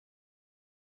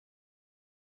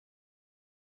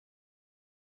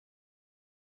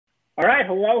All right,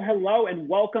 hello, and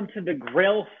welcome to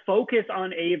TheGrill Focus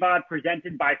on AVOD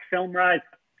presented by FilmRise.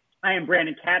 I am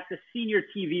Brandon Katz, the senior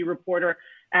TV reporter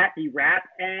at TheWrap,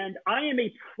 and I am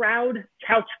a proud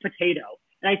couch potato.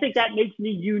 And I think that makes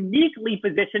me uniquely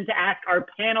positioned to ask our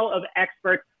panel of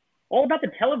experts all about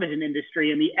the television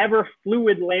industry and the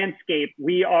ever-fluid landscape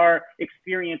we are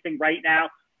experiencing right now.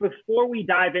 Before we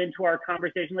dive into our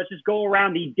conversation, let's just go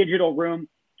around the digital room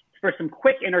for some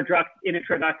quick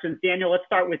introductions. Daniel, let's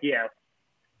start with you.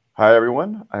 Hi,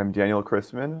 everyone. I'm Daniel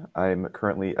Christman. I'm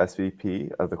currently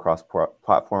SVP of the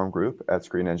cross-platform group at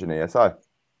Screen Engine ASI.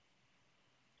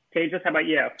 Tejas, how about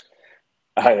you?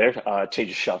 Hi there,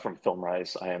 Tejas Shah from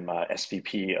FilmRise. I am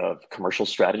SVP of Commercial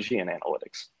Strategy and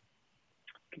Analytics.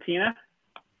 Katina?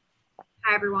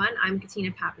 Hi, everyone. I'm Katina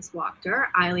Wachter.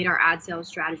 I lead our ad sales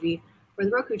strategy for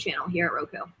the Roku channel here at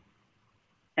Roku.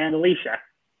 And Alysha?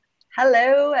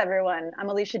 Hello, everyone. I'm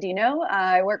Alysha Dino.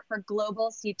 I work for global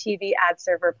CTV ad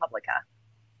server Publica.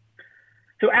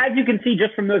 So as you can see,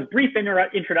 just from those brief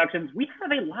introductions, we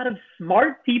have a lot of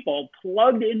smart people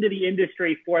plugged into the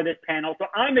industry for this panel. So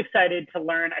I'm excited to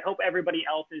learn. I hope everybody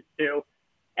else is too.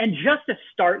 And just to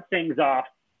start things off,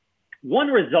 one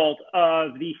result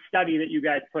of the study that you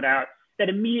guys put out that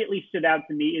immediately stood out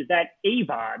to me is that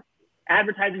AVOD,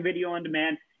 advertising video on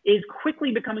demand, is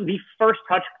quickly becoming the first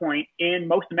touch point in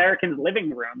most Americans' living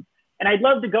rooms. And I'd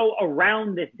love to go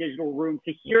around this digital room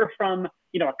to hear from,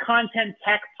 a content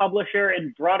tech publisher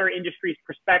and broader industry's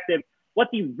perspective, what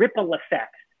the ripple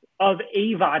effects of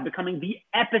AVOD becoming the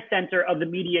epicenter of the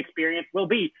media experience will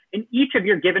be in each of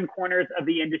your given corners of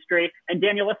the industry. And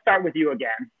Daniel, let's start with you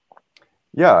again.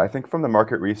 Yeah, I think from the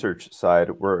market research side,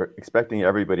 we're expecting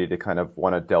everybody to kind of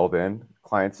want to delve in,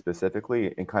 clients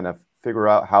specifically, and kind of figure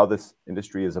out how this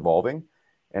industry is evolving.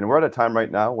 And we're at a time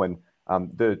right now when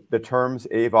the terms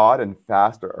AVOD and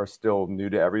FAST are still new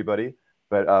to everybody.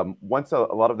 But once a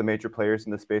lot of the major players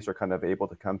in the space are kind of able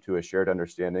to come to a shared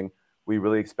understanding, we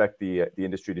really expect the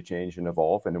industry to change and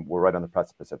evolve. And we're right on the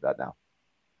precipice of that now.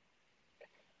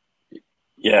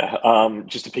 Yeah,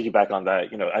 just to piggyback on that,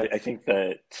 I think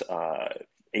that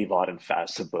AVOD and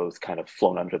FAST have both kind of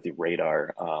flown under the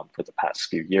radar for the past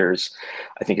few years.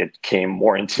 I think it came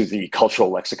more into the cultural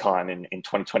lexicon in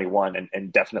 2021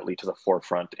 and definitely to the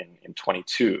forefront in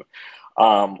 22.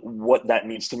 What that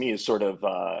means to me is sort of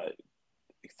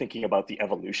thinking about the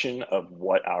evolution of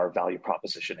what our value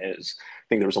proposition is. I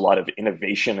think there was a lot of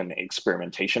innovation and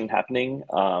experimentation happening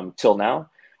till now.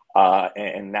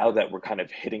 And now that we're kind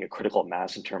of hitting a critical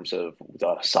mass in terms of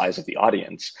the size of the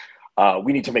audience,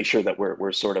 we need to make sure that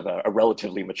we're sort of a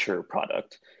relatively mature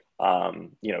product.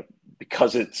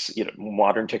 Because it's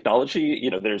modern technology,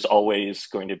 there's always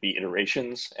going to be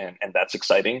iterations, and that's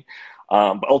exciting.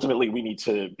 But ultimately, we need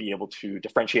to be able to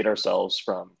differentiate ourselves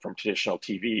from traditional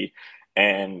TV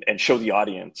and show the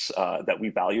audience that we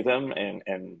value them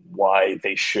and why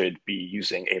they should be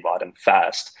using AVOD and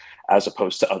FAST as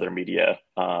opposed to other media.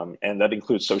 And that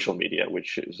includes social media,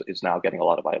 which is now getting a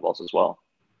lot of eyeballs as well.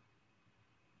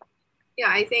 Yeah,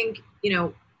 I think,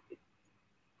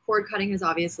 cord cutting has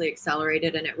obviously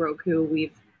accelerated, and at Roku,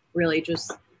 we've really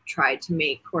just tried to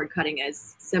make cord cutting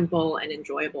as simple and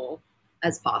enjoyable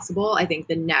as possible. I think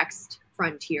the next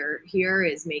frontier here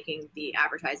is making the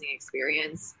advertising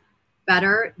experience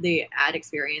better. The ad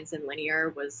experience in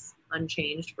linear was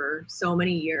unchanged for so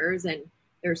many years, and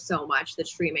there's so much that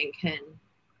streaming can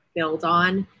build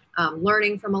on,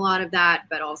 learning from a lot of that,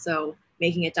 but also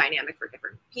making it dynamic for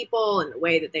different people and the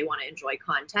way that they want to enjoy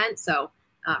content. So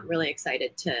I'm really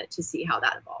excited to see how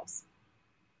that evolves.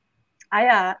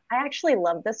 I actually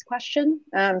love this question.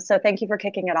 So thank you for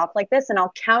kicking it off like this, and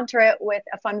I'll counter it with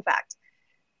a fun fact.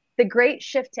 The great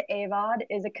shift to AVOD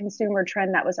is a consumer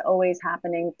trend that was always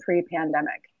happening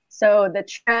pre-pandemic. So the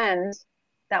trend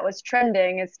that was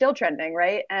trending is still trending,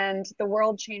 right? And the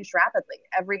world changed rapidly.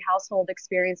 Every household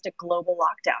experienced a global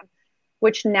lockdown,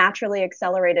 which naturally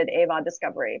accelerated AVOD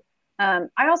discovery.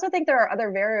 I also think there are other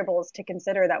variables to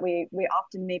consider that we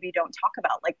often maybe don't talk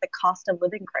about, like the cost of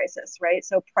living crisis, right?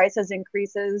 So prices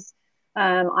increases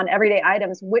on everyday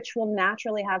items, which will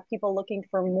naturally have people looking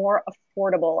for more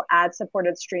affordable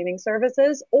ad-supported streaming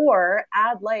services or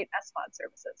ad-light SVOD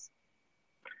services.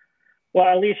 Well,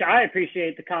 Alysha, I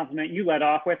appreciate the compliment you led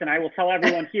off with, and I will tell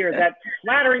everyone here that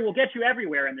flattery will get you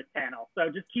everywhere in this panel. So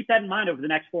just keep that in mind over the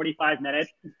next 45 minutes.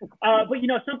 But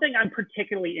something I'm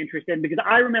particularly interested in, because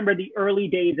I remember the early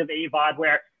days of AVOD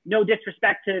where, no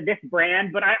disrespect to this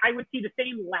brand, but I would see the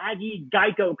same laggy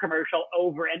Geico commercial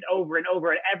over and over and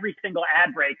over at every single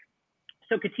ad break.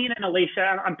 So Katina and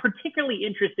Alysha, I'm particularly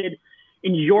interested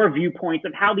in your viewpoints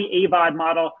of how the AVOD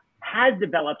model has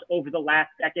developed over the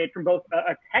last decade from both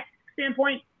a tech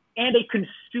standpoint and a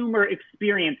consumer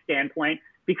experience standpoint,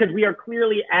 because we are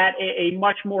clearly at a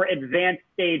much more advanced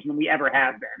stage than we ever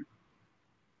have been.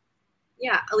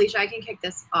 Yeah, Alysha, I can kick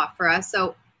this off for us.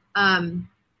 So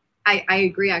I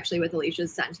agree actually with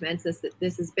Alysha's sentiments.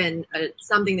 This has been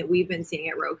something that we've been seeing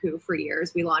at Roku for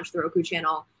years. We launched the Roku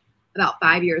channel about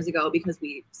 5 years ago because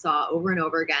we saw over and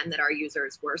over again that our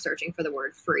users were searching for the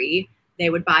word free. They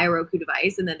would buy a Roku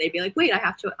device and then they'd be like, wait, I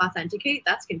have to authenticate?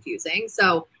 That's confusing.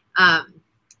 So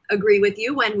agree with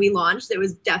you. When we launched, it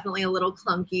was definitely a little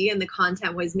clunky and the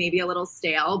content was maybe a little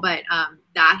stale, but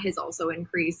that has also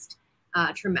increased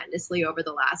tremendously over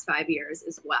the last 5 years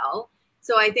as well.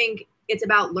 So I think it's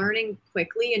about learning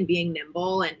quickly and being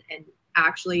nimble and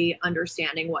actually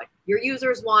understanding what your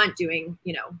users want, doing,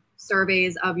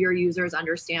 surveys of your users,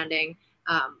 understanding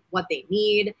what they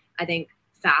need. I think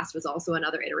Fast was also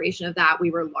another iteration of that.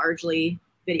 We were largely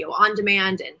video on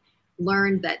demand and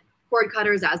learned that cord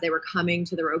cutters, as they were coming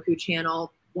to the Roku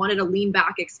channel, wanted a lean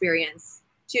back experience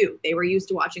too. They were used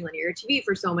to watching linear TV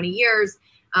for so many years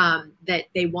that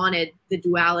they wanted the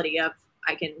duality of,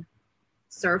 I can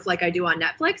surf like I do on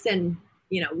Netflix and,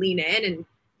 lean in and,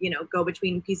 go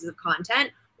between pieces of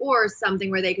content, or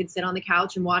something where they could sit on the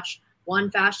couch and watch one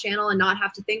fast channel and not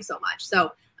have to think so much.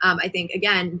 So I think,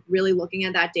 again, really looking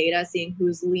at that data, seeing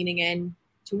who's leaning in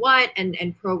to what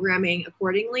and programming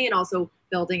accordingly, and also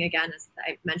building, again, as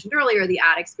I mentioned earlier, the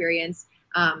ad experience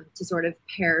to sort of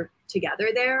pair together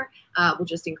there will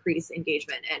just increase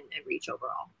engagement and reach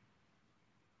overall.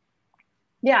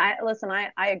 Yeah, listen,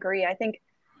 I agree. I think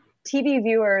TV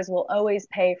viewers will always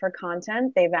pay for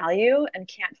content they value and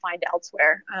can't find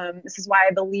elsewhere. This is why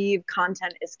I believe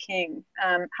content is king.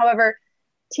 However,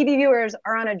 TV viewers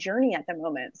are on a journey at the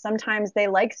moment. Sometimes they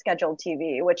like scheduled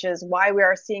TV, which is why we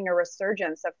are seeing a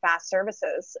resurgence of fast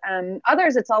services.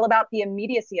 Others, it's all about the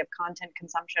immediacy of content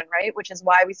consumption, right? Which is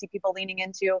why we see people leaning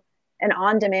into an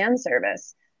on-demand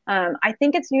service. I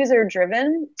think it's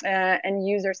user-driven and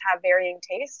users have varying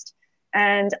taste.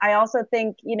 And I also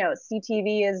think,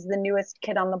 CTV is the newest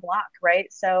kid on the block, right?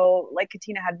 So like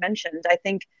Katina had mentioned, I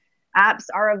think apps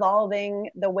are evolving.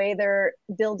 The way they're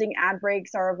building ad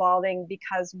breaks are evolving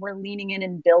because we're leaning in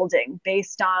and building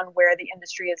based on where the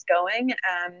industry is going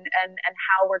and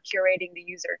how we're curating the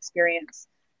user experience.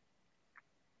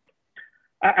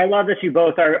 I love that you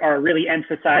both are really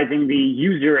emphasizing the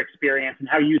user experience and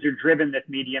how user-driven this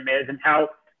medium is and how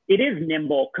it is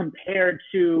nimble compared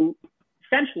to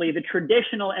essentially the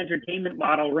traditional entertainment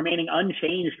model remaining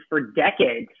unchanged for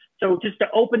decades. So just to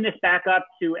open this back up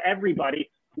to everybody,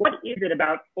 what is it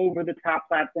about over-the-top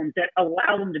platforms that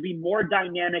allow them to be more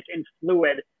dynamic and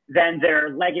fluid than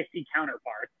their legacy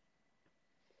counterparts?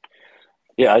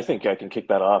 Yeah, I think I can kick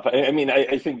that off.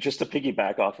 I think just to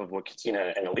piggyback off of what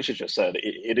Katina and Alysha just said,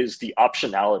 it is the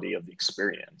optionality of the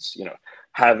experience.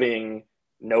 Having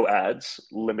no ads,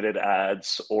 limited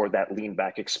ads, or that lean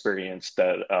back experience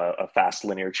that a fast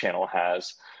linear channel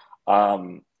has.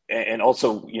 And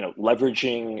also,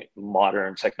 leveraging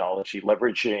modern technology,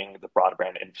 leveraging the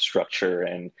broadband infrastructure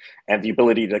and the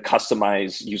ability to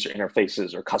customize user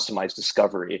interfaces or customize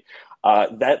discovery.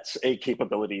 That's a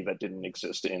capability that didn't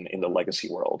exist in the legacy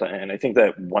world. And I think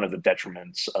that one of the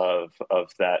detriments of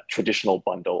that traditional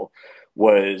bundle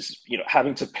was,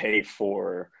 having to pay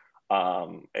for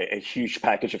a huge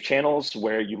package of channels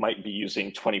where you might be using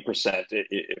 20%,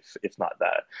 if not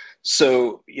that.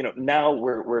 So, now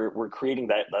we're creating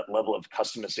that level of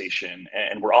customization,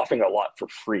 and we're offering a lot for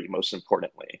free, most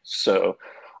importantly. So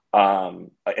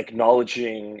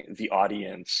acknowledging the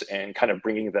audience and kind of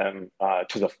bringing them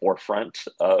to the forefront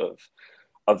of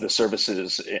the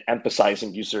services,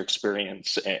 emphasizing user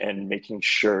experience and making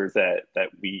sure that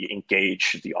we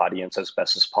engage the audience as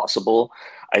best as possible,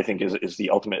 I think is the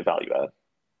ultimate value add.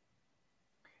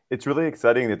 It's really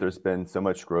exciting that there's been so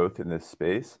much growth in this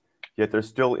space, yet there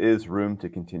still is room to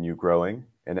continue growing.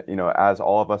 And as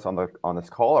all of us on this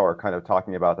call are kind of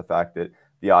talking about the fact that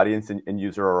the audience and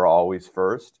user are always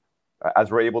first,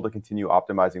 as we're able to continue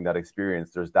optimizing that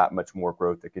experience, there's that much more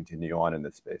growth to continue on in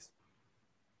this space.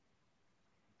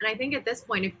 And I think at this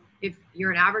point, if you're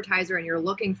an advertiser and you're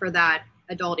looking for that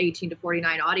adult 18 to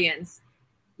 49 audience,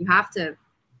 you have to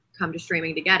come to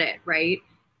streaming to get it, right?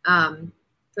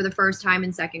 For the first time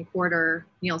in second quarter,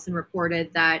 Nielsen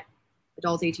reported that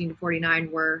adults 18 to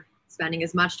 49 were spending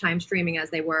as much time streaming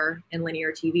as they were in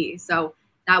linear TV. So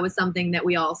that was something that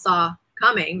we all saw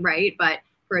coming, right? But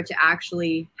for it to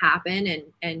actually happen,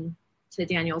 and to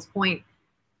Daniel's point,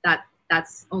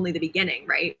 that's only the beginning,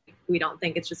 right? We don't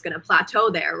think it's just going to plateau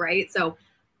there, right? So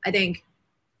I think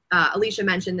Alysha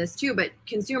mentioned this too, but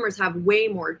consumers have way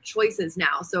more choices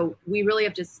now. So we really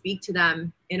have to speak to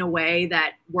them in a way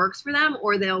that works for them,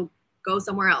 or they'll go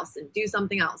somewhere else and do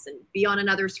something else and be on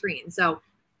another screen. So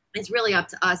it's really up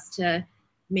to us to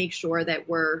make sure that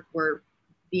we're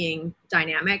being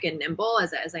dynamic and nimble,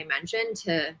 as I mentioned,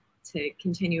 to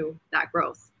continue that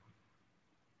growth.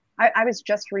 I was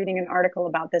just reading an article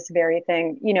about this very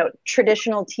thing. You know,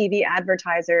 traditional TV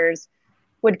advertisers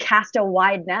would cast a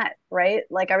wide net, right?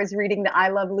 Like I was reading the I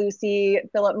Love Lucy,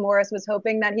 Philip Morris was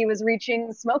hoping that he was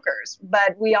reaching smokers,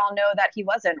 but we all know that he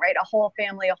wasn't, right? A whole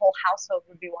family, a whole household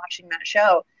would be watching that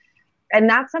show. And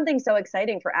that's something so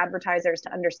exciting for advertisers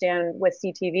to understand with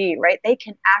CTV, right? They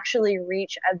can actually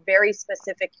reach a very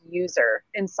specific user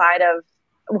inside of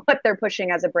what they're pushing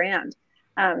as a brand.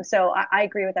 So I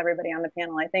agree with everybody on the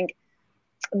panel. I think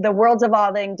the world's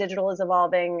evolving, digital is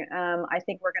evolving. I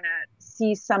think we're going to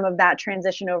see some of that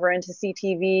transition over into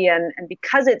CTV. And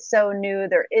because it's so new,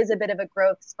 there is a bit of a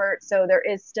growth spurt. So there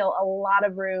is still a lot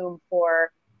of room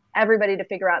for everybody to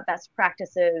figure out best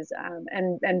practices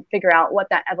and figure out what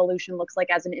that evolution looks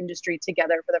like as an industry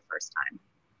together for the first time.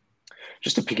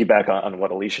 Just to piggyback on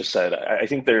what Alysha said, I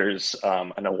think there's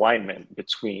an alignment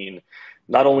between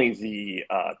not only the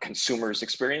consumer's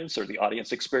experience or the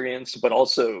audience experience, but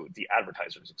also the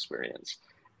advertiser's experience.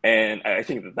 And I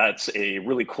think that that's a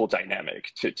really cool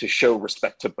dynamic to show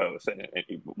respect to both, and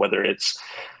whether it's,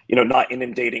 you know, not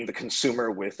inundating the consumer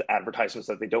with advertisements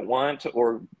that they don't want,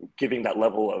 or giving that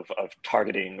level of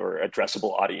targeting or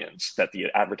addressable audience that the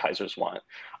advertisers want.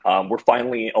 We're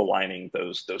finally aligning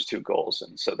those two goals,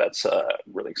 and so that's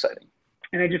really exciting.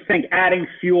 And I just think adding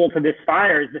fuel to this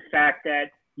fire is the fact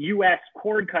that U.S.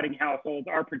 cord-cutting households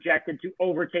are projected to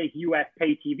overtake U.S.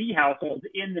 pay TV households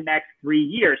in the next 3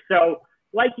 years. So,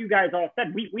 like you guys all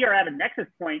said, we are at a nexus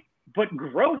point, but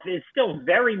growth is still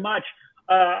very much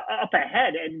up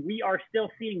ahead, and we are still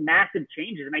seeing massive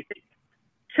changes. And I think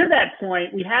to that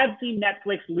point, we have seen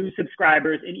Netflix lose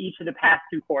subscribers in each of the past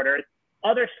 2 quarters.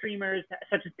 Other streamers,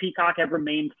 such as Peacock, have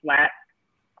remained flat.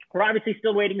 We're obviously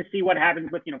still waiting to see what happens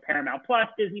with, you know, Paramount Plus,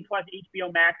 Disney Plus,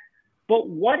 HBO Max. But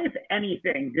what, if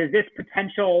anything, does this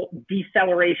potential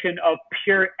deceleration of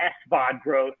pure SVOD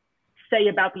growth say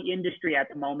about the industry at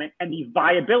the moment and the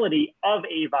viability of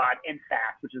AVOD and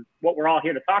FAST, which is what we're all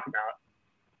here to talk about?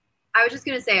 I was just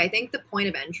going to say, I think the point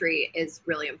of entry is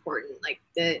really important. Like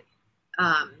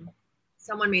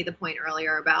someone made the point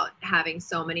earlier about having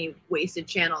so many wasted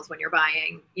channels when you're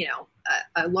buying, you know,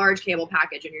 a large cable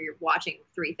package and you're watching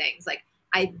 3 things. Like,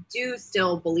 I do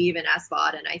still believe in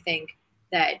SVOD, and I think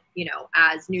that, you know,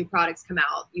 as new products come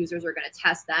out, users are going to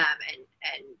test them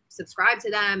and subscribe to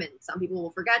them. And some people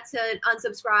will forget to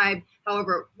unsubscribe,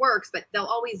 however it works, but they'll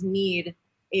always need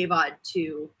AVOD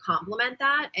to complement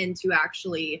that and to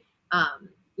actually,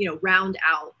 you know, round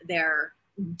out their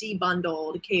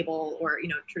debundled cable or, you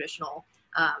know, traditional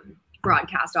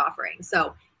broadcast offerings.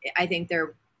 So I think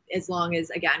as long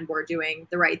as, again, we're doing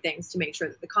the right things to make sure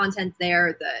that the content's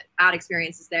there, the ad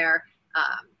experience is there,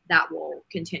 that will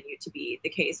continue to be the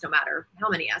case no matter how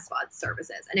many SVOD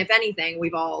services. And if anything,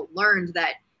 we've all learned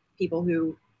that people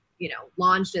who, you know,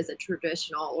 launched as a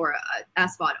traditional or a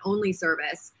SVOD only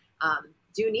service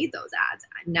do need those ads.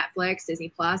 Netflix, Disney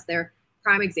Plus, they're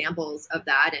prime examples of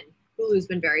that. And Hulu's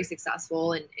been very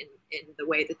successful in the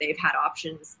way that they've had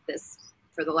options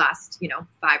for the last, you know,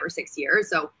 5 or 6 years.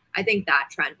 So I think that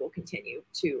trend will continue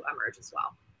to emerge as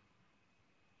well.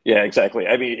 Yeah, exactly.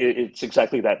 I mean, it's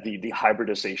exactly that, the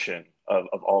hybridization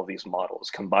of all of these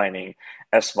models, combining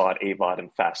SVOD, AVOD,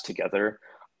 and FAST together.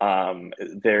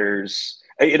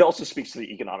 It also speaks to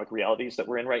the economic realities that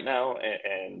we're in right now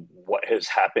and what has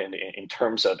happened in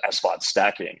terms of SVOD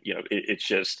stacking. You know, it's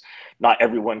just not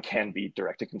everyone can be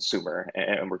direct to consumer,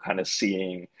 and we're kind of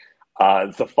seeing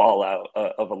the fallout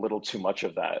of a little too much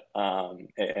of that.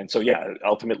 And so, yeah,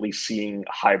 ultimately seeing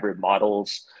hybrid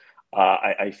models,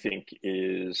 I think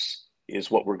is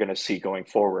what we're going to see going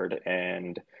forward.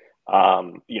 And,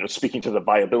 you know, speaking to the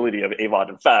viability of AVOD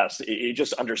and FAST, it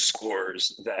just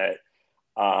underscores that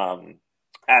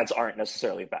ads aren't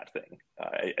necessarily a bad thing.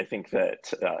 I think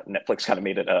that Netflix kind of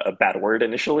made it a bad word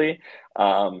initially.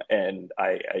 And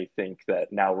I think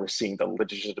that now we're seeing the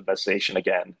legitimization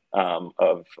again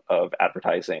of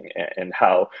advertising, and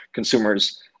how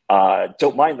consumers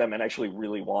don't mind them and actually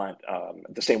really want,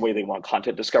 the same way they want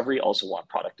content discovery, also want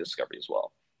product discovery as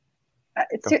well.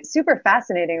 It's super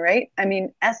fascinating, right? I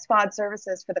mean, SVOD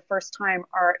services for the first time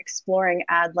are exploring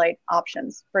ad light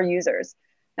options for users.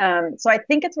 So I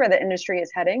think it's where the industry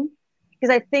is heading,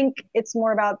 because I think it's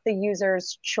more about the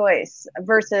user's choice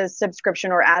versus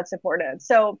subscription or ad supported.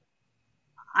 So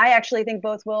I actually think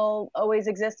both will always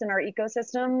exist in our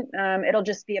ecosystem. It'll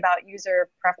just be about user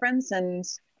preference. And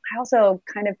I also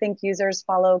kind of think users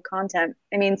follow content.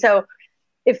 I mean, so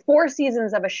if 4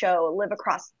 seasons of a show live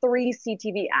across 3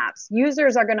 CTV apps,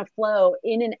 users are going to flow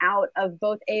in and out of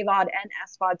both AVOD and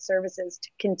SVOD services to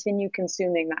continue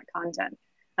consuming that content.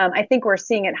 I think we're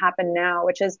seeing it happen now,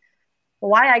 which is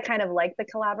why I kind of like the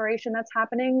collaboration that's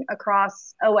happening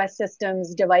across OS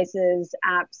systems, devices,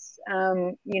 apps,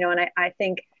 and I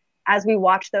think as we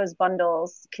watch those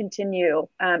bundles continue,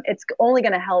 it's only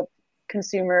going to help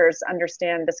consumers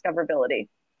understand discoverability.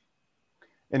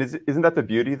 And isn't that the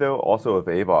beauty, though, also of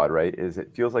AVOD, right? Is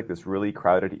it feels like this really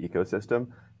crowded ecosystem,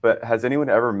 but has anyone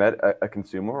ever met a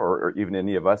consumer or even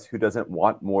any of us who doesn't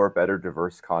want more, better,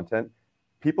 diverse content?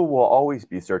 People will always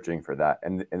be searching for that.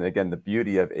 And again, the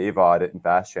beauty of AVOD and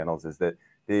FAST channels is that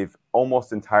they've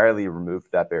almost entirely removed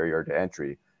that barrier to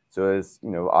entry. So as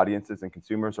audiences and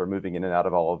consumers are moving in and out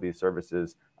of all of these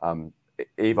services,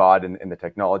 AVOD and the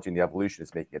technology and the evolution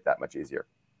is making it that much easier.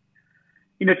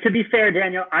 To be fair,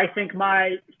 Daniel, I think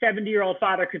my 70-year-old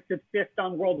father could subsist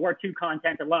on World War II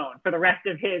content alone for the rest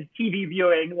of his TV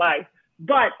viewing life.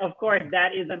 But of course,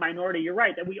 that is a minority. You're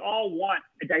right, that we all want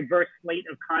a diverse slate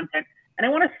of content. And I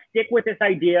want to stick with this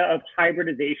idea of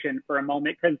hybridization for a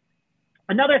moment, because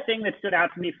another thing that stood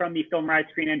out to me from the FilmRise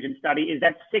Screen Engine study is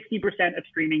that 60% of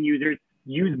streaming users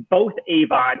use both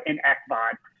AVOD and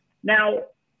SVOD. Now,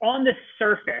 on the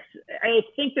surface, I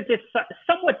think that this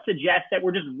somewhat suggests that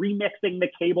we're just remixing the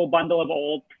cable bundle of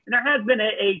old. And there has been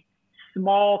a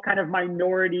small kind of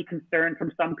minority concern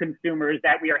from some consumers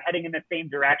that we are heading in the same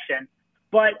direction.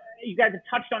 But you guys have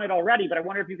touched on it already, but I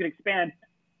wonder if you could expand.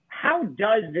 How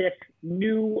does this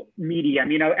new medium,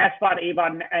 SVOD,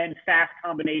 AVOD, and FAST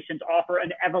combinations offer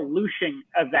an evolution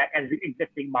of that as the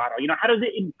existing model? How does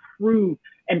it improve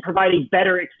and provide a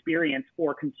better experience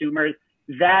for consumers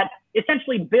that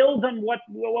essentially builds on what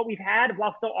we've had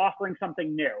while still offering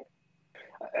something new?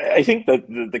 I think that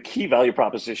the key value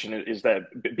proposition is that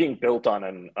being built on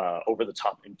an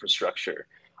over-the-top infrastructure,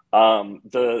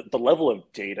 the level of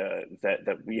data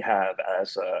that we have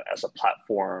as a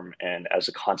platform and as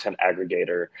a content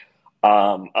aggregator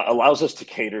allows us to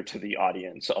cater to the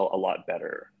audience a lot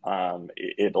better.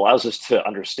 It allows us to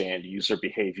understand user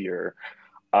behavior,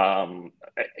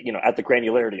 at the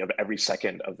granularity of every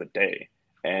second of the day,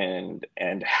 and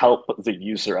help the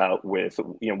user out with,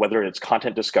 whether it's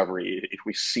content discovery. If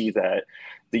we see that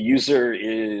the user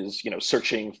is,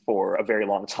 searching for a very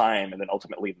long time and then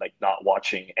ultimately not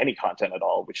watching any content at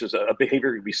all, which is a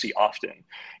behavior we see often.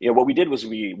 What we did was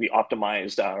we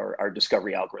optimized our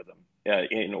discovery algorithm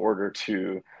in order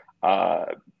to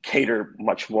cater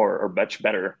much more or much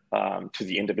better to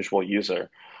the individual user.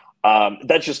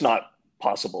 That's just not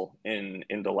possible in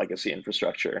the legacy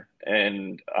infrastructure,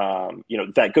 and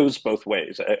that goes both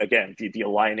ways. Again, the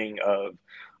aligning of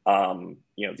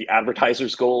the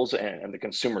advertisers' goals and the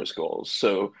consumers' goals.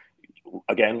 So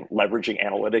again, leveraging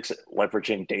analytics,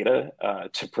 leveraging data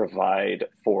to provide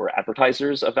for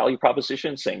advertisers a value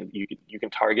proposition, saying you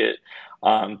can target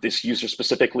this user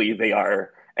specifically. They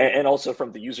are, and also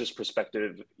from the user's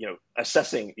perspective,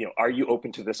 assessing, are you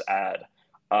open to this ad?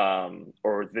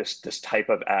 Or this type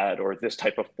of ad or this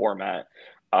type of format,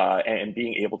 and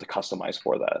being able to customize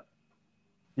for that.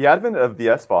 The advent of the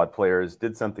SVOD players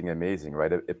did something amazing,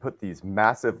 right? It put these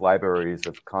massive libraries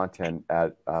of content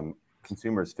at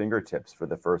consumers' fingertips for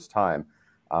the first time.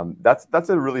 That's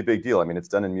a really big deal. I mean, it's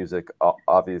done in music,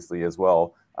 obviously, as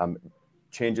well.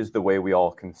 Changes the way we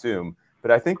all consume.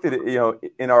 But I think that,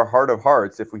 in our heart of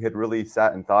hearts, if we had really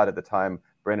sat and thought at the time,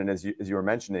 Brandon, as you were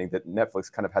mentioning, that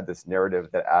Netflix kind of had this narrative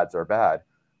that ads are bad,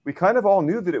 we kind of all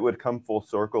knew that it would come full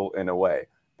circle in a way.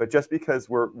 But just because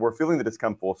we're feeling that it's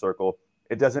come full circle,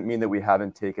 it doesn't mean that we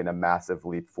haven't taken a massive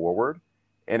leap forward.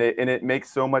 And it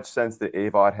makes so much sense that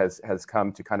AVOD has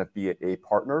come to kind of be a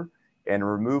partner and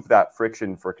remove that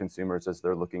friction for consumers as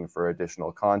they're looking for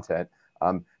additional content.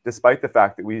 Despite the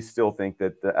fact that we still think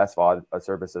that the SVOD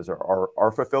services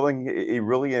are fulfilling a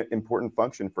really important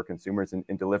function for consumers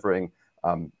in delivering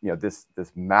this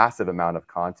massive amount of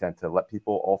content to let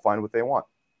people all find what they want.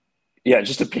 Yeah,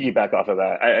 just to piggyback off of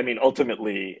that, I mean,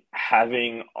 ultimately,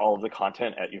 having all of the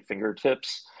content at your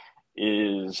fingertips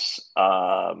is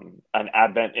an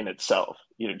advent in itself.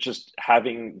 Just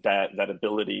having that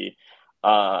ability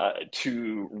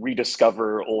to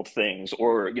rediscover old things,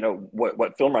 or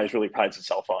what FilmRise really prides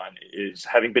itself on is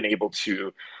having been able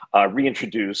to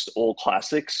reintroduce old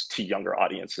classics to younger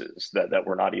audiences that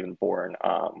were not even born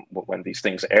when these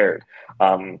things aired.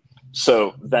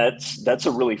 So that's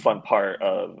a really fun part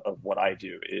of what I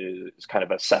do, is kind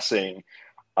of assessing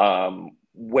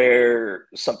where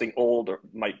something old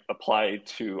might apply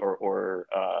to or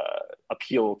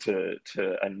appeal to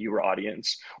a newer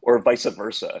audience, or vice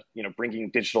versa, bringing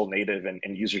digital native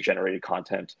and user-generated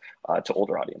content to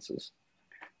older audiences.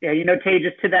 Yeah,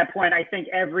 Tejas, to that point, I think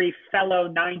every fellow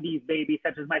 90s baby,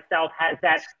 such as myself, has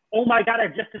that, oh my God,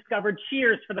 I've just discovered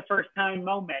Cheers for the first time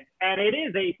moment. And it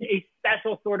is a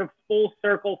special sort of full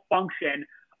circle function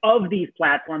of these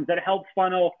platforms that help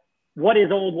funnel what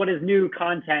is old, what is new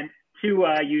content to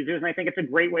users. And I think it's a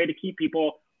great way to keep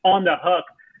people on the hook.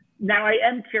 Now, I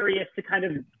am curious to kind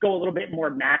of go a little bit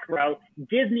more macro.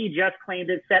 Disney just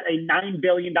claimed it set a $9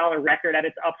 billion record at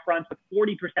its upfront, with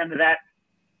 40% of that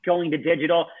going to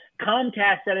digital.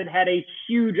 Comcast said it had a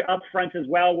huge upfront as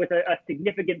well, with a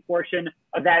significant portion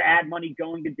of that ad money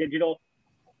going to digital.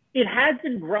 It has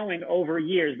been growing over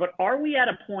years, but are we at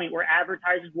a point where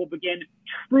advertisers will begin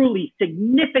truly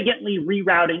significantly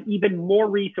rerouting even more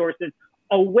resources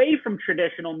away from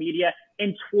traditional media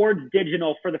and towards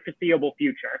digital for the foreseeable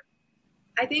future?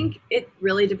 I think it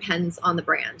really depends on the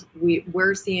brand.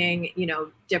 We're seeing,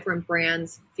 different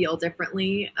brands feel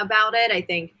differently about it. I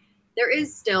think there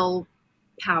is still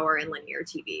power in linear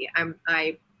TV.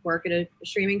 I work at a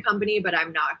streaming company, but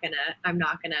I'm not gonna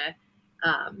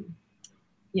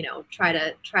try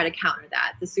to counter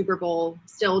that. The Super Bowl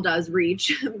still does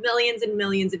reach millions and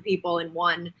millions of people in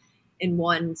one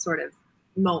sort of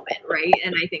moment, right?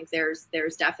 And I think there's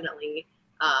definitely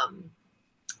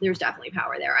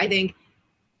power there. I think,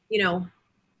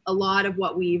 a lot of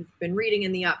what we've been reading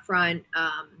in the upfront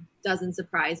doesn't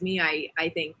surprise me. I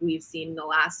think we've seen the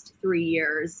last 3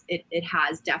 years, it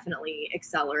has definitely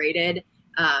accelerated.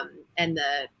 And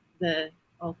the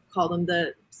I'll call them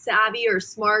the savvy or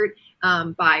smart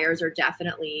buyers are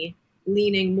definitely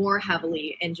leaning more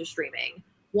heavily into streaming.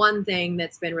 One thing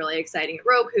that's been really exciting at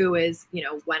Roku is,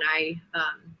 when I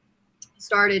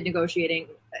started negotiating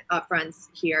upfronts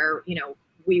here,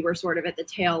 we were sort of at the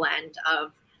tail end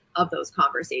of those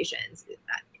conversations.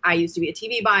 I used to be a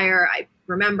TV buyer. I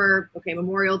remember,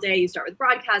 Memorial Day, you start with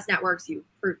broadcast networks, you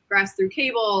progress through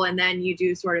cable, and then you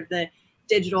do sort of the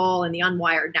digital and the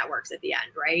unwired networks at the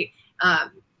end, right?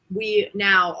 We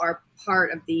now are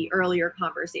part of the earlier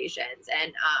conversations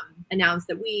and announced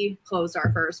that we closed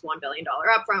our first $1 billion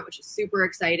upfront, which is super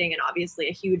exciting and obviously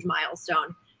a huge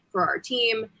milestone for our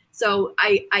team. So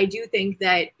I do think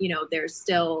that, there's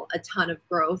still a ton of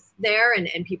growth there,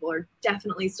 and people are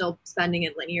definitely still spending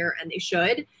in linear, and they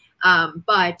should.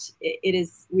 But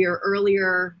we are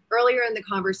earlier in the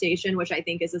conversation, which I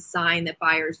think is a sign that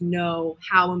buyers know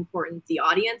how important the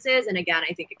audience is. And again,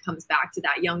 I think it comes back to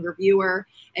that younger viewer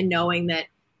and knowing that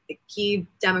the key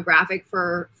demographic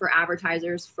for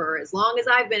advertisers for as long as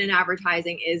I've been in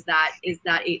advertising is that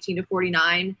 18 to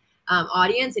 49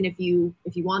 audience. And if you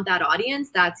want that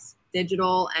audience, that's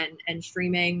digital and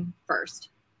streaming first.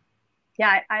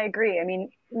 Yeah, I agree. I mean,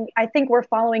 I think we're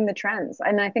following the trends,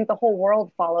 and I think the whole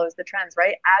world follows the trends,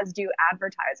 right? As do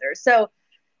advertisers. So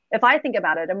if I think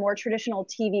about it, a more traditional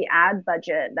TV ad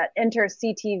budget that enters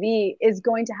CTV is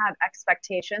going to have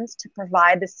expectations to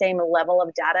provide the same level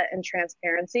of data and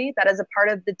transparency that is a part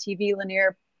of the TV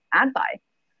linear ad buy.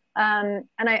 And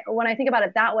when I think about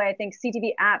it that way, I think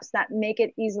CTV apps that make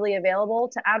it easily available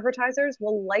to advertisers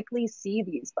will likely see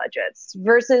these budgets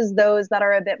versus those that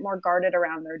are a bit more guarded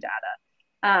around their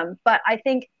data. But I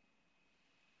think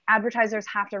advertisers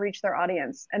have to reach their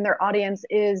audience, and their audience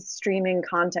is streaming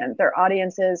content. Their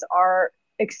audiences are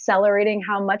accelerating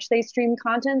how much they stream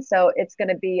content. So it's going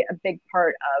to be a big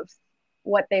part of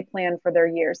what they plan for their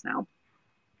years now.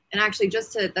 And actually,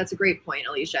 that's a great point,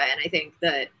 Alysha. And I think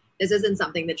that this isn't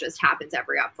something that just happens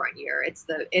every upfront year. It's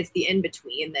the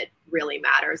in-between that really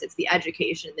matters. It's the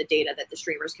education, the data that the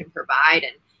streamers can provide.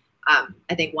 And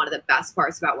I think one of the best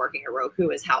parts about working at Roku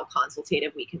is how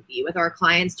consultative we can be with our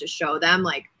clients to show them,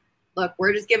 like, look,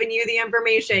 we're just giving you the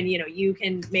information, you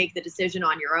can make the decision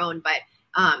on your own. But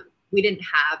we didn't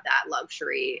have that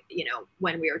luxury,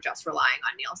 when we were just relying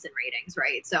on Nielsen ratings,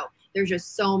 right? So there's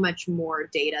just so much more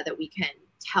data that we can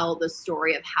tell the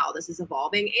story of how this is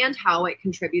evolving and how it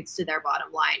contributes to their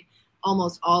bottom line.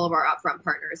 Almost all of our upfront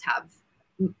partners have,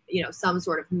 some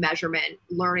sort of measurement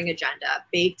learning agenda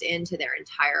baked into their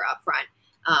entire upfront,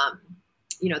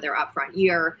 their upfront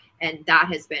year. And that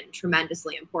has been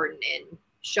tremendously important in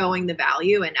showing the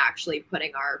value and actually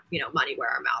putting our, money where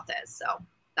our mouth is. So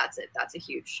that's it. That's a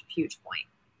huge, huge point.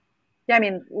 Yeah, I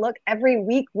mean, look, every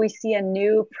week we see a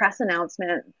new press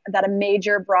announcement that a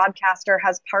major broadcaster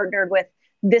has partnered with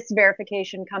this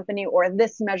verification company or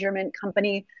this measurement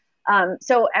company.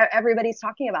 So everybody's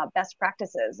talking about best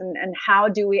practices and how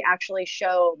do we actually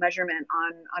show measurement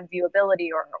on viewability,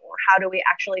 or how do we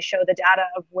actually show the data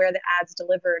of where the ads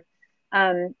delivered.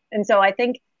 And so I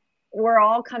think we're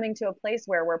all coming to a place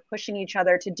where we're pushing each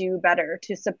other to do better,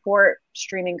 to support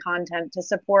streaming content, to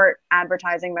support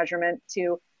advertising measurement,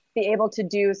 to be able to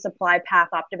do supply path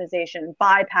optimization,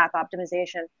 buy path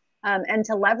optimization, and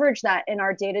to leverage that in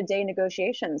our day-to-day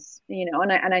negotiations.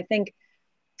 And I think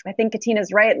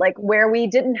Katina's right. Like, where we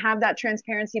didn't have that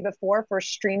transparency before for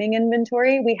streaming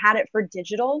inventory, we had it for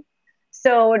digital.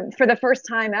 So for the first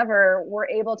time ever, we're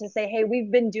able to say, hey,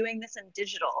 we've been doing this in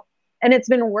digital and it's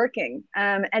been working.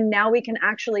 And now we can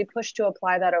actually push to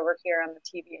apply that over here on the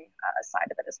TV side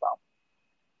of it as well.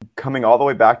 Coming all the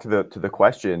way back to the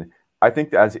question, I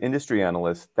think that as industry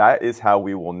analysts, that is how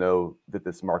we will know that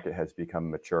this market has become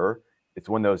mature. It's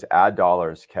when those ad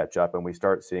dollars catch up and we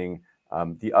start seeing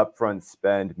the upfront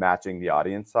spend matching the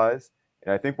audience size.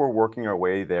 And I think we're working our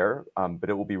way there, but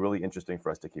it will be really interesting for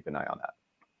us to keep an eye on that.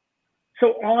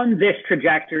 So on this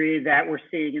trajectory that we're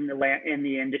seeing in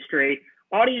the industry,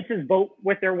 audiences vote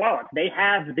with their wallets. They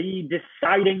have the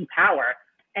deciding power.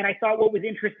 And I thought what was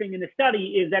interesting in the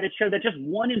study is that it showed that just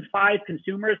 1 in 5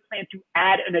 consumers plan to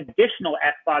add an additional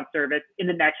SVOD service in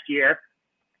the next year.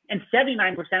 And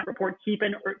 79% report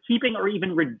keeping or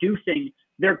even reducing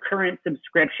their current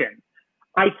subscription.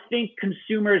 I think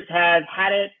consumers have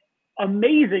had it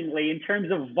amazingly in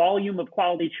terms of volume of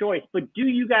quality choice. But do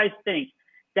you guys think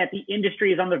that the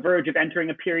industry is on the verge of entering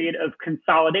a period of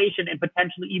consolidation and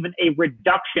potentially even a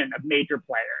reduction of major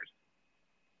players?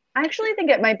 I actually think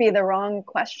it might be the wrong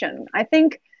question. I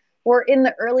think we're in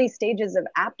the early stages of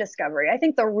app discovery. I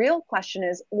think the real question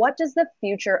is, what does the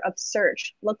future of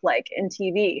search look like in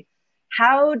TV?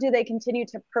 How do they continue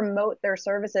to promote their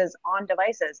services on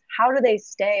devices? How do they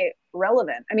stay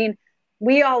relevant? I mean,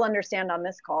 we all understand on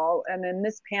this call and in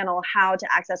this panel how to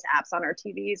access apps on our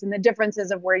TVs and the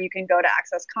differences of where you can go to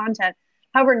access content.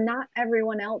 However, not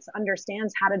everyone else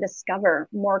understands how to discover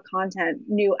more content,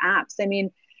 new apps. I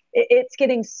mean, it's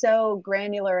getting so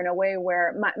granular in a way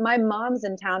where my mom's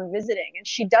in town visiting and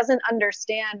she doesn't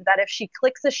understand that if she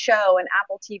clicks a show in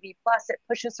Apple TV Plus, it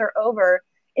pushes her over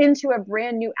into a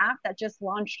brand new app that just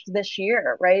launched this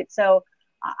year, right? So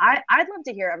I'd love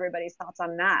to hear everybody's thoughts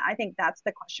on that. I think that's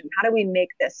the question. How do we make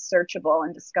this searchable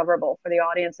and discoverable for the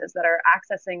audiences that are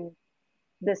accessing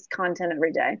this content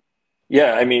every day?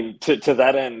 Yeah, I mean, to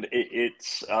that end,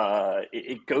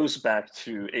 it goes back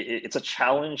to it's a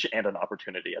challenge and an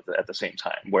opportunity at the same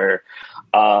time. Where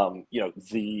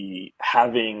the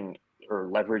having or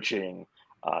leveraging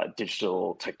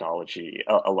digital technology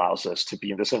allows us to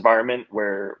be in this environment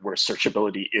where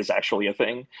searchability is actually a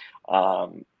thing,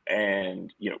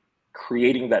 and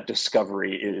creating that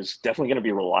discovery is definitely going to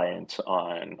be reliant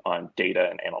on data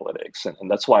and analytics, and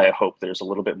that's why I hope there's a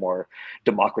little bit more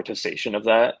democratization of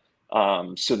that.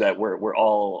 So that we're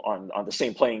all on the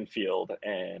same playing field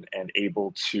and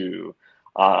able to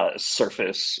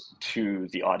surface to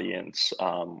the audience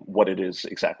what it is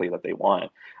exactly that they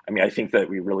want. I mean, I think that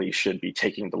we really should be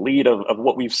taking the lead of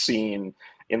what we've seen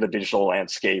in the digital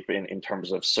landscape in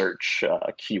terms of search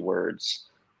keywords,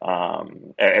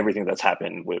 everything that's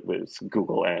happened with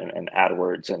Google and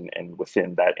AdWords and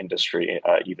within that industry,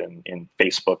 even in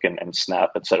Facebook and Snap,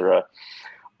 et cetera.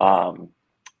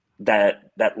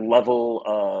 That level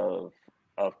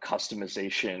of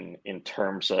customization in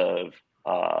terms of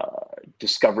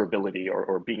discoverability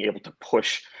or being able to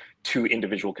push to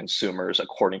individual consumers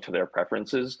according to their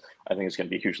preferences, I think is going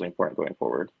to be hugely important going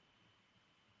forward.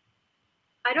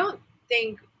 I don't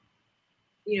think,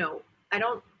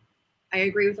 I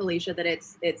agree with Alysha that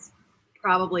it's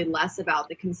probably less about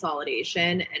the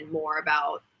consolidation and more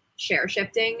about share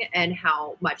shifting and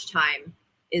how much time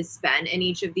is spent in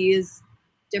each of these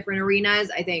different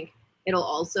arenas. I think it'll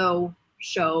also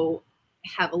show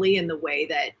heavily in the way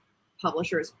that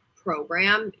publishers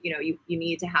program. You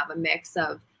need to have a mix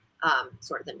of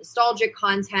sort of the nostalgic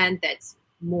content that's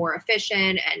more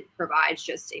efficient and provides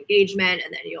just engagement,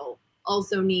 and then you'll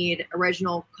also need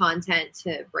original content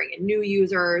to bring in new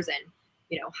users and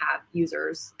have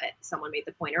users. Someone made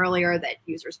the point earlier that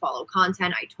users follow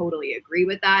content. I totally agree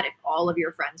with that. If all of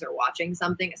your friends are watching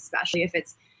something, especially if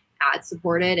it's ad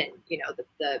supported and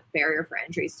the barrier for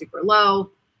entry is super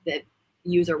low, the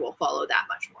user will follow that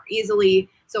much more easily.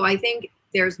 So I think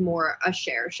there's more a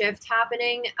share shift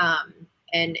happening,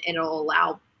 and it'll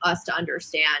allow us to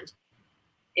understand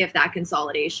if that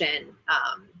consolidation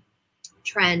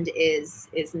trend is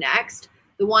next.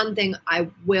 The one thing I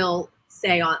will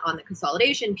say on the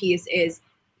consolidation piece is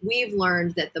we've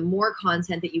learned that the more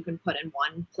content that you can put in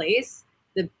one place,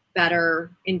 the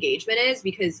better engagement is,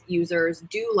 because users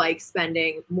do like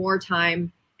spending more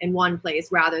time in one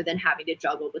place rather than having to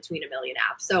juggle between a million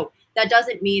apps. So that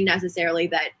doesn't mean necessarily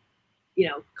that, you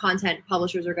know, content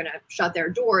publishers are going to shut their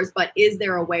doors, but is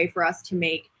there a way for us to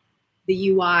make the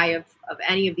UI of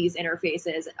any of these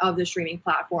interfaces of the streaming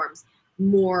platforms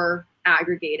more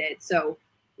aggregated? So,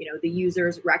 you know, the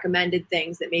user's recommended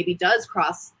things that maybe does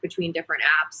cross between different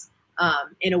apps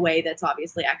in a way that's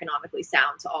obviously economically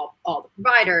sound to all the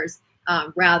providers,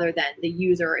 rather than the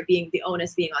user the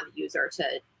onus being on the user to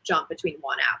jump between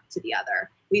one app to the other.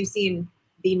 We've seen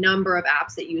the number of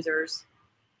apps that users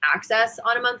access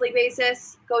on a monthly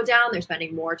basis go down. They're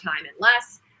spending more time and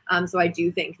less. So I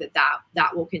do think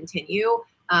that will continue,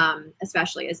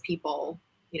 especially as people,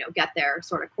 you know, get their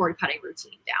sort of cord cutting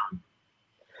routine down.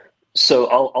 So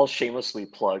I'll shamelessly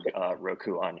plug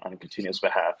Roku on Katina's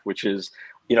behalf, which is,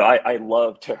 you know, I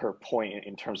love, to her point,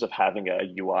 in terms of having a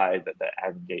UI that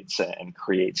aggregates and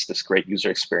creates this great user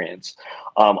experience.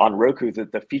 On Roku,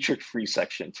 the featured free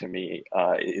section to me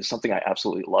is something I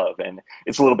absolutely love. And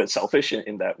it's a little bit selfish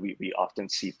in that we often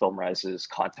see FilmRise's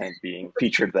content being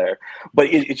featured there. But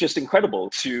it's just incredible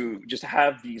to just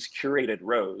have these curated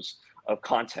rows of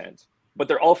content, but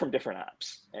they're all from different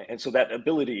apps. And so that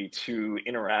ability to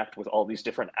interact with all these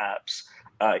different apps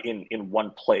in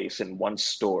one place, in one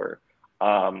store,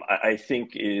 I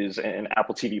think is, and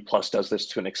Apple TV Plus does this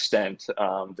to an extent.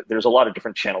 There's a lot of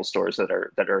different channel stores that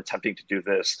are attempting to do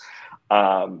this.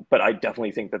 But I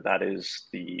definitely think that is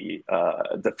the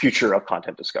future of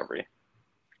content discovery.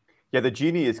 Yeah, the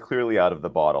genie is clearly out of the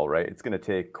bottle, right? It's going to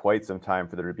take quite some time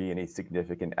for there to be any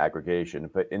significant aggregation.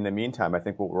 But in the meantime, I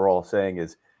think what we're all saying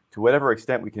is, to whatever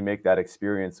extent we can make that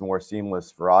experience more seamless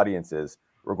for audiences,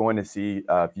 we're going to see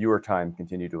viewer time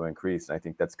continue to increase. And I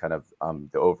think that's kind of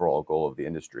the overall goal of the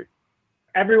industry.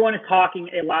 Everyone is talking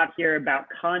a lot here about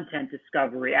content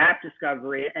discovery, app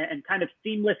discovery, and kind of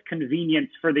seamless convenience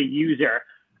for the user.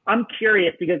 I'm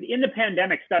curious, because in the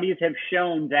pandemic, studies have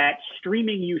shown that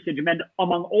streaming usage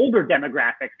among older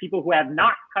demographics, people who have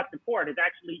not cut the cord, has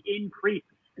actually increased.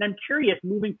 And I'm curious,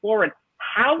 moving forward,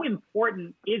 how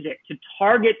important is it to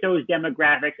target those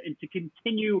demographics and to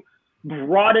continue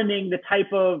broadening the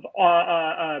type of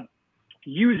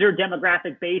user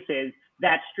demographic bases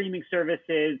that streaming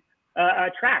services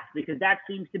attract? Because that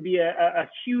seems to be a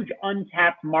huge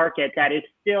untapped market that is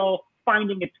still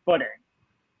finding its footing.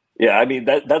 Yeah, I mean,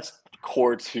 that's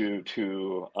core to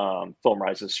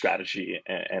FilmRise's strategy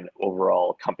and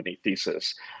overall company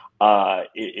thesis.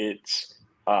 It's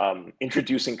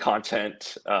introducing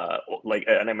content,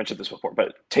 and I mentioned this before,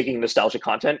 but taking nostalgic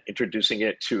content, introducing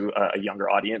it to a younger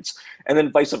audience, and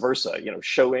then vice versa, you know,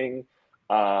 showing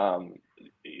the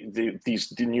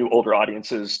new older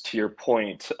audiences, to your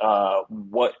point,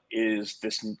 what is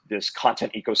this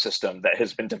content ecosystem that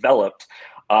has been developed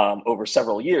over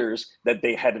several years that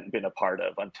they hadn't been a part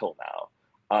of until now.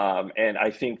 And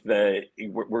I think that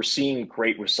we're seeing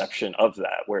great reception of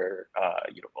that, where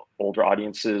you know, older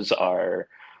audiences are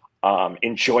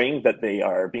enjoying that they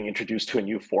are being introduced to a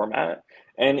new format.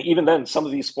 And even then, some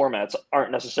of these formats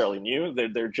aren't necessarily new.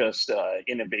 They're just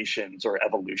innovations or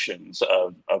evolutions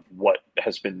of what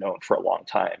has been known for a long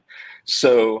time.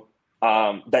 So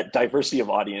that diversity of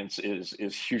audience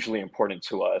is hugely important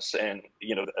to us. And,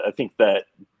 you know, I think that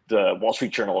the Wall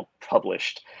Street Journal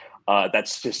published that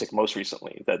statistic most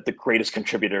recently, that the greatest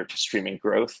contributor to streaming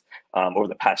growth over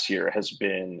the past year has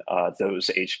been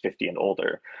those aged 50 and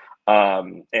older.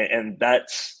 And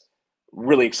that's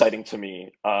really exciting to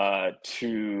me,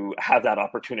 to have that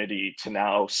opportunity to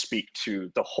now speak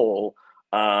to the whole,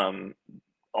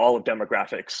 all of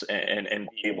demographics and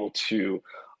be able to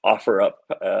offer up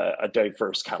a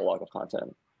diverse catalog of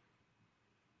content.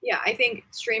 Yeah, I think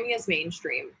streaming is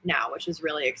mainstream now, which is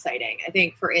really exciting. I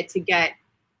think for it to get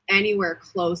anywhere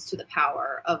close to the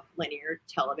power of linear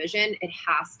television, it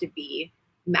has to be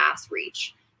mass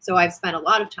reach. So I've spent a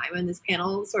lot of time on this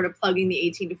panel sort of plugging the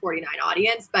 18 to 49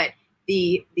 audience, but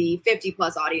the 50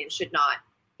 plus audience should not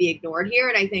be ignored here.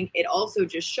 And I think it also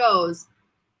just shows,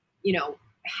 you know,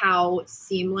 how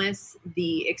seamless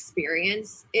the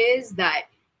experience is, that,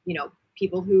 you know,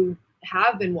 people who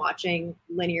have been watching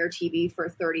linear TV for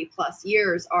 30 plus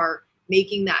years are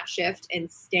making that shift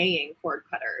and staying cord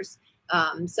cutters.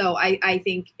 So I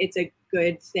think it's a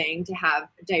good thing to have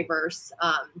a diverse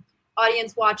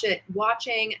audience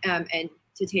watching. And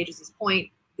to Tejas's point,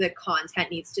 the content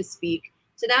needs to speak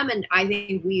to them. And I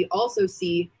think we also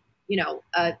see, you know,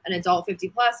 an adult 50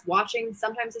 plus watching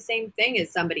sometimes the same thing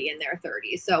as somebody in their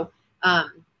 30s. So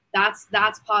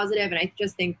that's positive. And I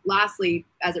just think, lastly,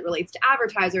 as it relates to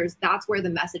advertisers, that's where the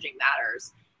messaging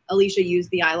matters. Alysha used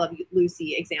the I Love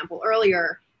Lucy example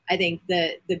earlier. I think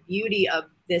the beauty of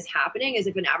this happening is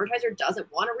if an advertiser doesn't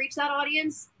want to reach that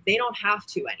audience, they don't have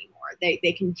to anymore.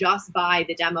 They can just buy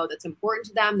the demo that's important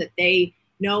to them, that they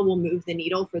know will move the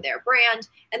needle for their brand.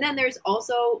 And then there's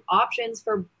also options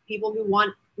for people who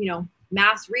want,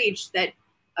 mass reach, that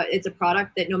it's a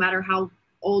product that no matter how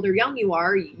old or young you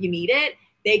are, you need it.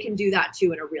 They can do that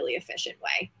too in a really efficient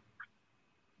way.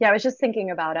 Yeah, I was just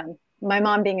thinking about my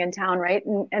mom being in town, right?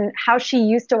 And how she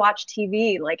used to watch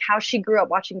TV, like how she grew up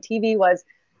watching TV was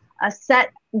a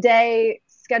set day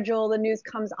schedule, the news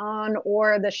comes on,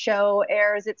 or the show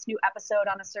airs its new episode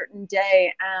on a certain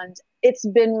day. And it's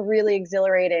been really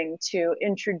exhilarating to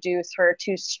introduce her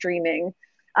to streaming.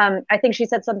 I think she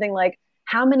said something like,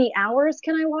 how many hours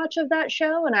can I watch of that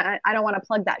show? And I don't want to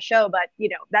plug that show, but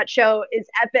that show is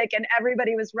epic and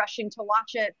everybody was rushing to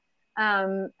watch it.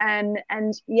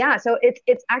 And yeah, so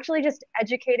it's actually just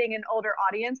educating an older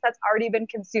audience that's already been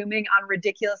consuming on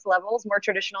ridiculous levels, more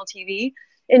traditional TV,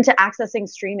 into accessing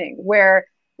streaming, where,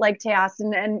 like Tejas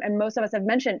and most of us have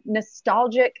mentioned,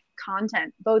 nostalgic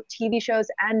content, both TV shows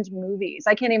and movies.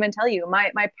 I can't even tell you,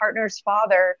 my partner's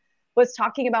father was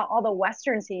talking about all the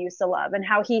Westerns he used to love and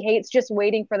how he hates just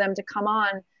waiting for them to come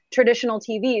on traditional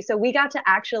TV. So we got to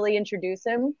actually introduce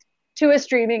him to a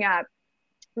streaming app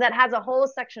that has a whole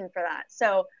section for that.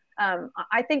 So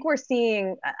I think we're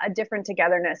seeing a different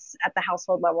togetherness at the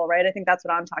household level, right? I think that's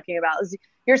what I'm talking about. Is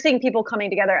you're seeing people coming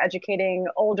together, educating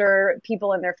older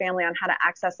people in their family on how to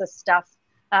access this stuff.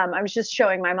 I was just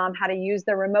showing my mom how to use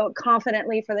the remote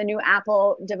confidently for the new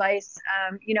Apple device.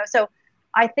 So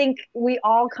I think we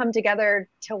all come together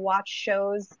to watch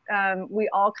shows. We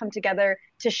all come together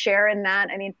to share in that.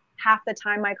 I mean, half the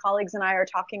time my colleagues and I are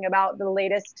talking about the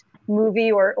latest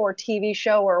movie or TV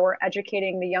show, or we're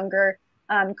educating the younger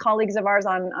colleagues of ours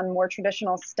on more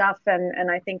traditional stuff.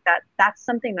 And I think that's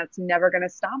something that's never going to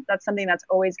stop. That's something that's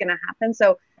always going to happen.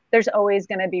 So there's always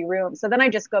going to be room. So then I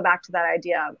just go back to that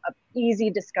idea of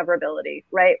easy discoverability,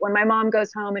 right? When my mom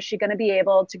goes home, is she going to be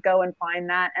able to go and find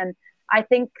that? And I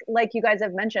think, like you guys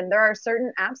have mentioned, there are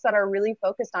certain apps that are really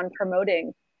focused on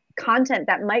promoting content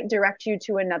that might direct you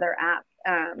to another app.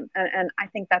 And I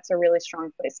think that's a really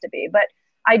strong place to be. But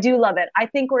I do love it. I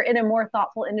think we're in a more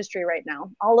thoughtful industry right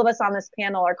now. All of us on this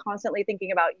panel are constantly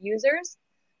thinking about users.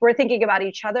 We're thinking about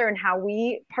each other and how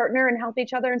we partner and help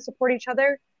each other and support each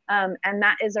other. And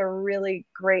that is a really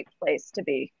great place to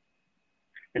be.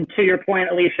 And to your point,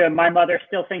 Alysha, my mother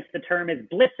still thinks the term is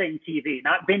blitzing TV,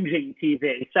 not binging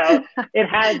TV. So it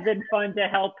has been fun to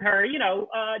help her,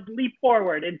 leap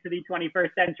forward into the 21st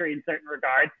century in certain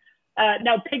regards.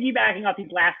 Now, piggybacking off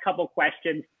these last couple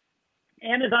questions,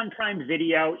 Amazon Prime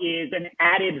Video is an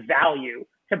added value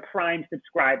to Prime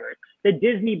subscribers. The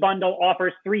Disney bundle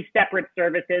offers 3 separate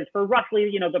services for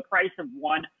roughly, the price of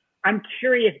one. I'm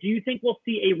curious, do you think we'll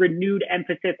see a renewed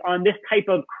emphasis on this type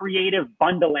of creative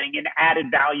bundling and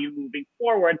added value moving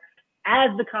forward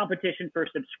as the competition for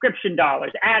subscription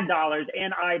dollars, ad dollars,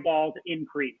 and eyeballs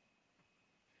increase?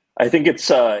 I think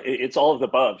it's all of the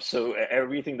above. So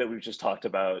everything that we've just talked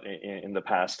about in the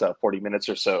past 40 minutes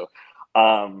or so,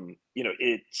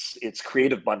 it's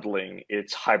creative bundling,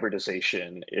 it's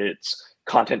hybridization, it's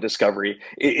content discovery.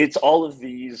 It's all of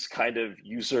these kind of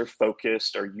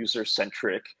user-focused or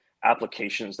user-centric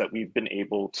applications that we've been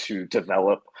able to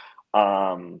develop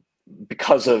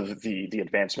because of the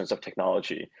advancements of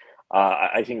technology.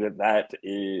 I think that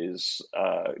is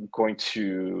going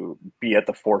to be at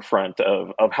the forefront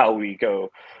of how we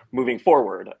go moving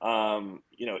forward.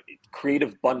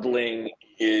 Creative bundling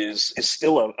is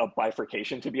still a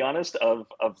bifurcation, to be honest, of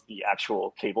the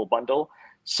actual cable bundle.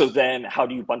 So then how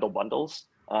do you bundle bundles?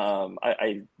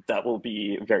 That will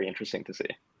be very interesting to see.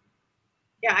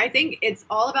 Yeah, I think it's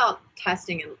all about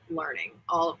testing and learning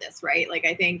all of this, right? Like,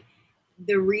 I think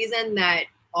the reason that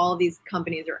all of these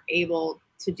companies are able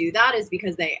to do that is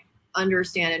because they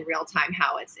understand in real time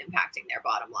how it's impacting their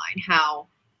bottom line, how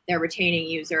they're retaining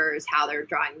users, how they're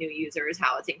drawing new users,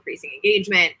 how it's increasing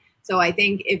engagement. So I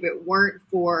think if it weren't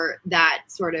for that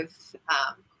sort of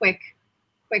quick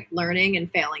learning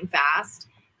and failing fast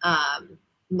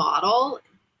model,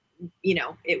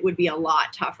 it would be a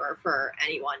lot tougher for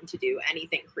anyone to do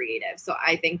anything creative. So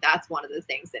I think that's one of the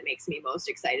things that makes me most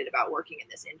excited about working in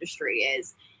this industry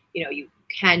is, you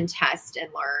can test and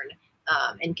learn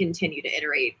and continue to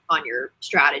iterate on your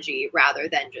strategy rather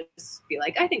than just be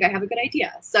like, I think I have a good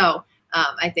idea. So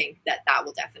I think that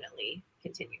will definitely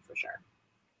continue for sure.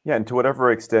 Yeah, and to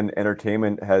whatever extent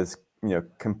entertainment has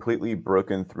completely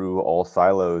broken through all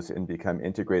silos and become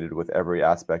integrated with every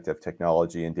aspect of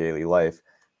technology in daily life,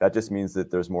 that just means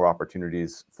that there's more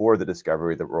opportunities for the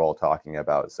discovery that we're all talking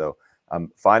about. So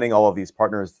Finding all of these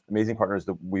partners, amazing partners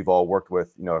that we've all worked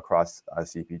with, across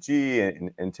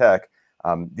CPG and tech.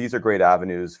 These are great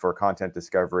avenues for content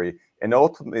discovery, and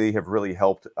ultimately have really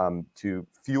helped to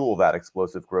fuel that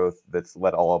explosive growth that's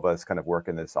let all of us kind of work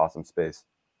in this awesome space.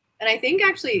 And I think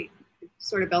actually,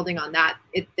 sort of building on that,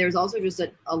 there's also just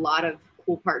a lot of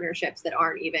cool partnerships that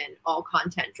aren't even all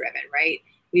content driven, right?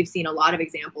 We've seen a lot of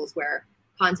examples where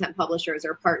content publishers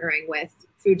are partnering with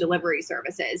food delivery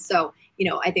services. So,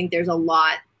 I think there's a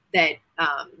lot that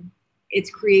it's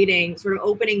creating, sort of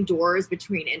opening doors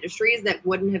between industries that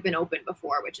wouldn't have been open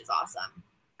before, which is awesome.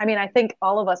 I mean, I think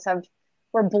all of us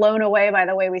were blown away by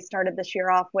the way we started this year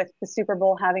off with the Super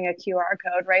Bowl having a QR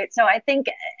code, right? So I think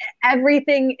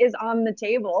everything is on the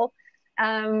table.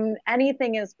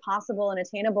 Anything is possible and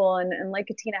attainable. And like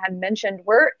Katina had mentioned,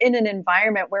 we're in an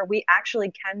environment where we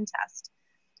actually can test.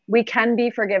 We can be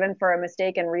forgiven for a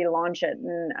mistake and relaunch it.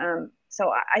 And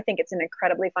so I think it's an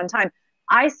incredibly fun time.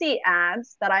 I see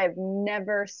ads that I've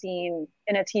never seen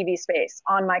in a TV space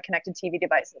on my connected TV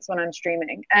devices when I'm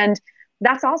streaming. And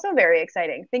that's also very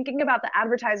exciting. Thinking about the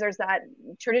advertisers that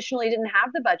traditionally didn't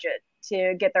have the budget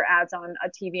to get their ads on a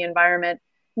TV environment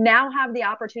now have the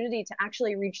opportunity to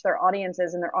actually reach their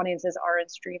audiences, and their audiences are in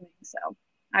streaming. So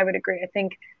I would agree. I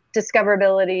think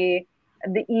discoverability,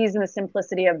 the ease and the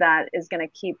simplicity of that is going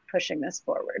to keep pushing this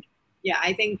forward. Yeah,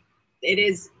 I think it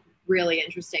is really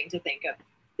interesting to think of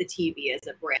the TV as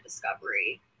a brand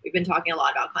discovery. We've been talking a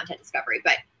lot about content discovery,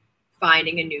 but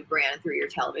finding a new brand through your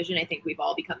television, I think we've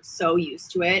all become so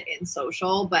used to it in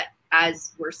social, but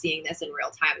as we're seeing this in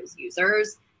real time as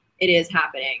users, it is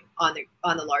happening on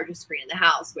the largest screen in the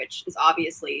house, which is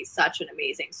obviously such an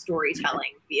amazing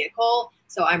storytelling vehicle.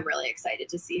 So I'm really excited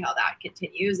to see how that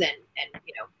continues and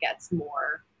gets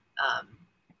more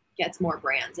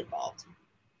brands involved.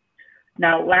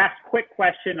 Now, last quick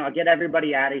question, I'll get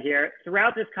everybody out of here.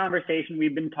 Throughout this conversation,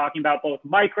 we've been talking about both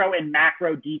micro and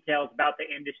macro details about the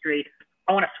industry.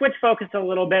 I want to switch focus a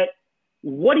little bit.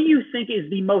 What do you think is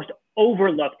the most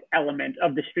overlooked element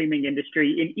of the streaming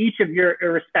industry in each of your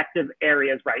respective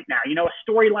areas right now?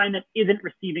 A storyline that isn't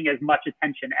receiving as much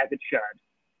attention as it should.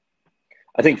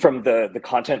 I think from the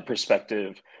content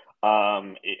perspective,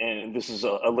 and this is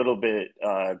a little bit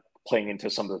playing into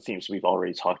some of the themes we've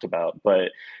already talked about,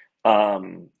 but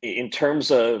in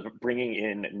terms of bringing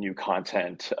in new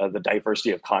content, the diversity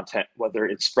of content, whether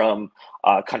it's from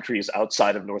countries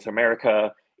outside of North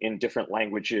America in different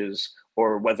languages,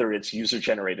 or whether it's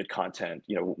user-generated content.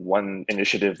 One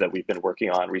initiative that we've been working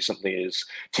on recently is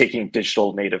taking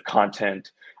digital native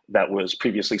content that was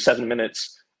previously 7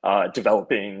 minutes,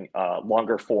 developing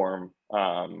longer form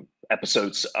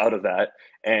episodes out of that,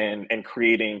 and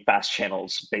creating fast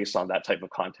channels based on that type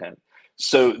of content.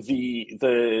 So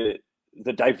the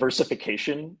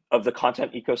diversification of the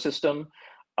content ecosystem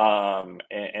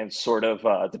and sort of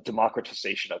the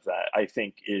democratization of that, I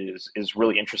think is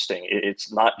really interesting.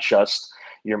 It's not just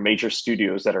your major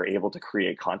studios that are able to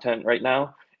create content right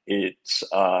now. It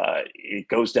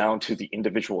goes down to the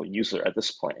individual user at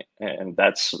this point, and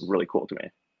that's really cool to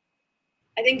me.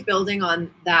 I think building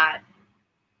on that,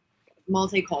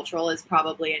 multicultural is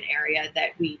probably an area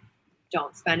that we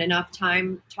don't spend enough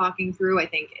time talking through. I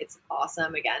think it's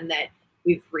awesome, again, that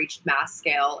we've reached mass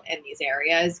scale in these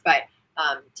areas. But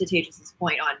to Tejas'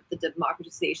 point on the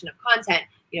democratization of content,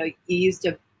 you used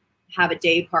to have a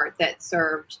day part that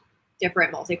served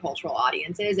different multicultural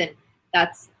audiences, and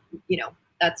that's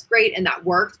great and that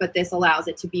worked. But this allows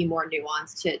it to be more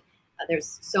nuanced.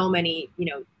 There's so many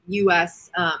U.S.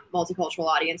 Multicultural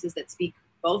audiences that speak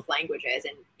both languages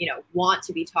and want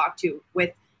to be talked to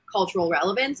with cultural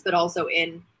relevance, but also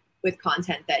with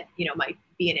content that might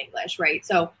be in English, right?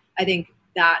 So I think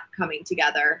that coming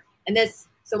together, and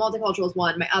so multicultural is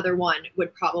one. My other one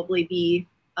would probably be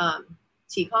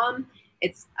TCOM.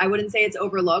 I wouldn't say it's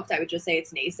overlooked. I would just say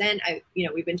it's nascent.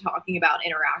 We've been talking about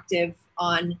interactive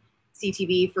on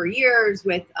CTV for years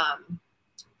with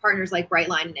partners like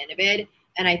Brightline and Innovid,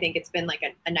 and I think it's been like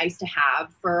a nice to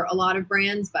have for a lot of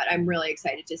brands. But I'm really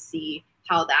excited to see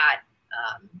how that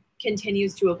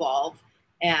continues to evolve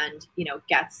and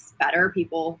gets better.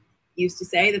 People used to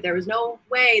say that there was no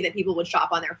way that people would shop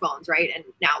on their phones, right? And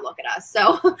now look at us.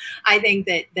 So I think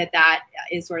that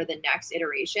is sort of the next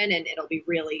iteration, and it'll be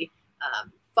really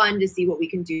fun to see what we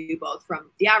can do both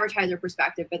from the advertiser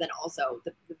perspective, but then also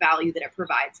the value that it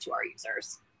provides to our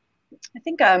users. I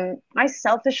think I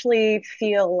selfishly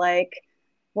feel like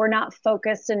we're not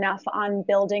focused enough on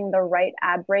building the right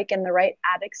ad break and the right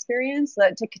ad experience.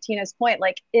 To Katina's point,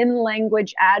 like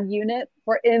in-language ad unit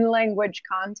for in-language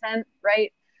content,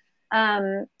 right?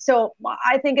 So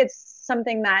I think it's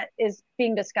something that is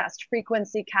being discussed.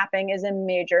 Frequency capping is a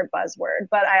major buzzword,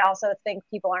 but I also think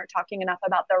people aren't talking enough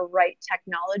about the right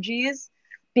technologies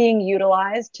being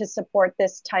utilized to support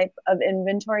this type of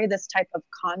inventory, this type of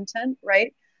content,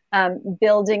 right?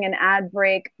 Building an ad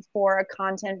break for a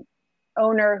content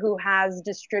owner who has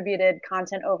distributed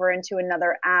content over into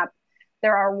another app.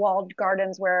 There are walled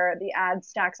gardens where the ad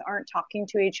stacks aren't talking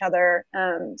to each other.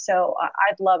 So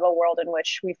I'd love a world in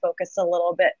which we focus a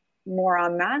little bit more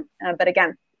on that. But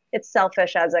again, it's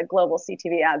selfish as a global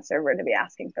CTV ad server to be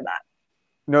asking for that.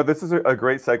 No, this is a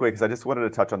great segue because I just wanted to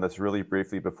touch on this really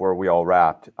briefly before we all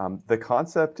wrapped. The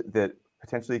concept that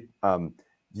potentially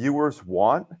viewers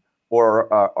want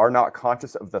or are not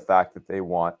conscious of the fact that they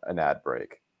want an ad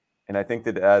break. And I think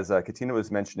that as Katina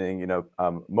was mentioning, you know,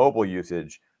 mobile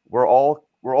usage, we're all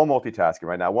multitasking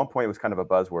right now. At one point, it was kind of a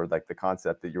buzzword, like the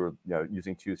concept that you were, you know,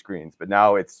 using two screens. But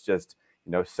now it's just,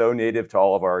 you know, so native to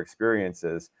all of our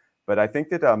experiences. But I think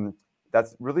that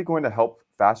that's really going to help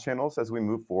fast channels as we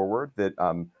move forward. That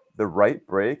the right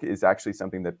break is actually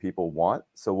something that people want.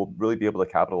 So we'll really be able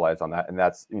to capitalize on that, and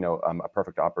that's, you know, a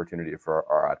perfect opportunity for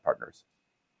our ad partners.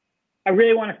 I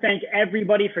really want to thank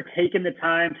everybody for taking the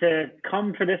time to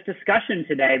come for this discussion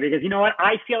today, because you know what?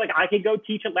 I feel like I could go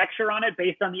teach a lecture on it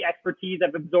based on the expertise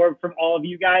I've absorbed from all of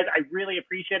you guys. I really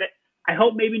appreciate it. I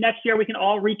hope maybe next year we can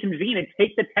all reconvene and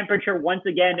take the temperature once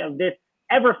again of this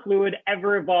ever fluid,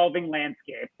 ever evolving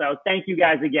landscape. So thank you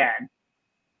guys again.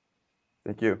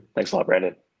 Thank you. Thanks a lot,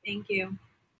 Brandon. Thank you.